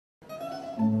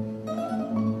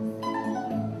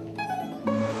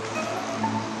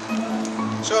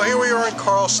So here we are in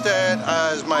Karlstad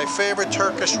as my favorite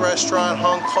Turkish restaurant,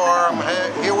 Hunkar.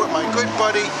 I'm here with my good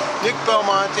buddy, Nick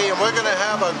Belmonte, and we're going to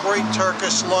have a great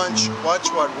Turkish lunch. Watch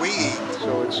what we eat.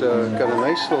 So it's got a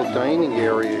nice little dining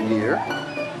area here.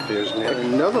 There's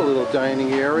another little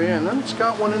dining area, and then it's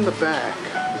got one in the back,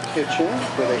 the kitchen,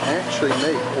 where they actually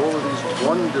make all of these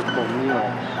wonderful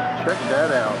meals. Check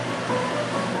that out.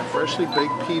 Freshly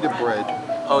baked pita bread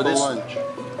for lunch.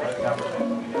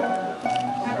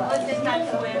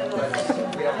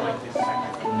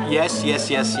 Yes. So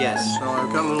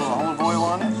I've got a little olive oil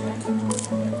on it.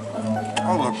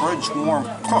 Oh, the bread's warm.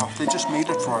 Oh, they just made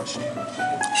it for us.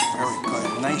 Very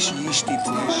good. Nice yeasty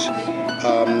place.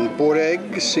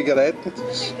 Boreg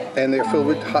cigarettes, and they're filled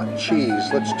with hot cheese.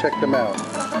 Let's check them out.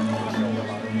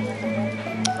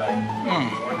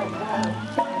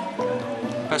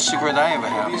 Best cigarette I ever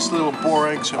had. These little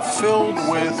boregs are filled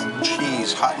with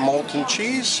cheese, hot molten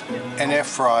cheese, and they're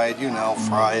fried, you know,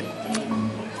 fried.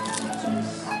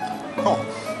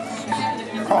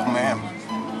 Oh man.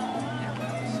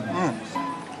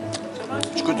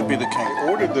 It's good to be the king. I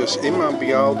ordered this imam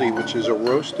bialdi, which is a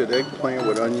roasted eggplant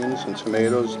with onions and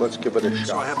tomatoes. Let's give it a shot.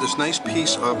 So I have this nice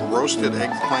piece of roasted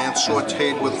eggplant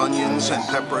sauteed with onions and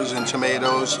peppers and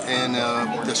tomatoes and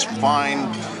this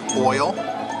fine oil.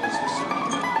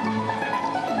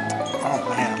 Oh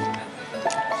man,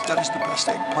 that is the best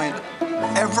eggplant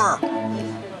ever.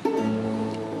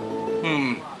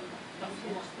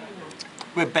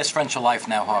 We're best friends for life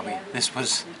now, Harvey. This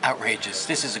was outrageous.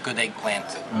 This is a good eggplant.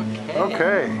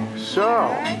 Okay, so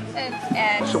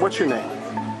what's your name?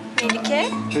 Melike.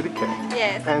 Melike.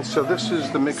 Yes. And so this is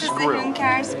the mixed This is grill. the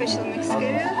Hunkar special mixed grill.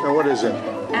 And what is it?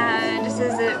 This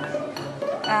is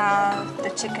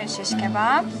the chicken shish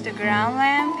kebab, the ground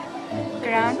lamb,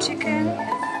 ground chicken,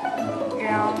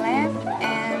 ground lamb,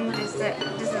 and this is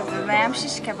the lamb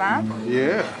shish kebab.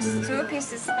 Yeah. 2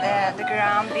 pieces the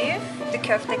ground beef, the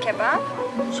köfte kebab.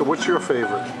 So what's your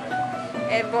favorite?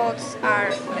 Both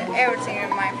are everything.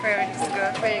 My favorite is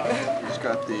good, very good. It's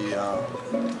got the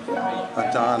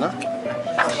Adana.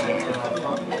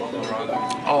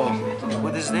 Oh,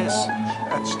 what is this?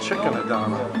 That's chicken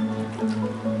Adana.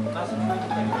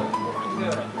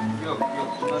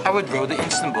 I would grow the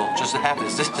Istanbul just to have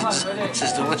this. This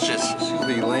is delicious. This is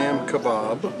the lamb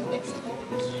kebab.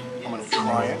 I'm gonna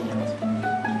try it.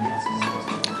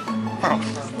 Oh,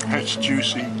 it's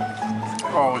juicy.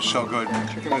 Oh, it's so good.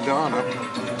 Chicken Adana.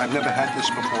 I've never had this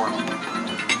before.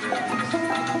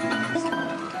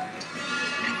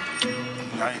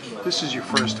 Nice. This is your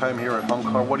first time here at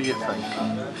Hunkar. What do you think?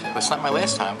 But it's not my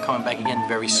last time. I'm coming back again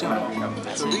very soon.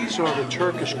 So these are the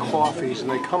Turkish coffees, and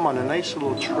they come on a nice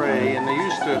little tray, and they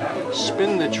used to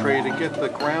spin the tray to get the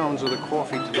grounds of the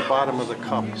coffee to the bottom of the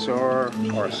cup. These are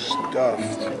our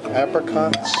stuffed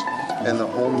apricots and the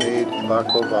homemade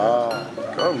baklava.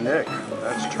 Go, Nick.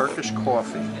 That's Turkish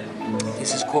coffee.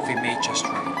 This is coffee made just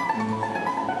right.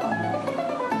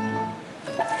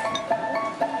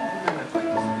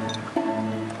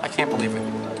 I can't believe it.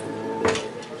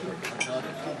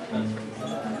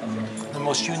 The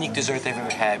most unique dessert I've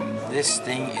ever had. This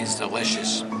thing is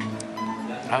delicious.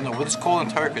 I don't know what it's called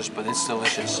in Turkish, but it's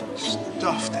delicious.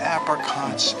 Stuffed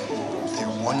apricots.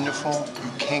 They're wonderful.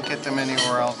 You can't get them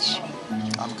anywhere else.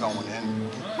 I'm going in.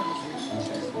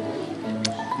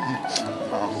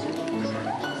 Oh.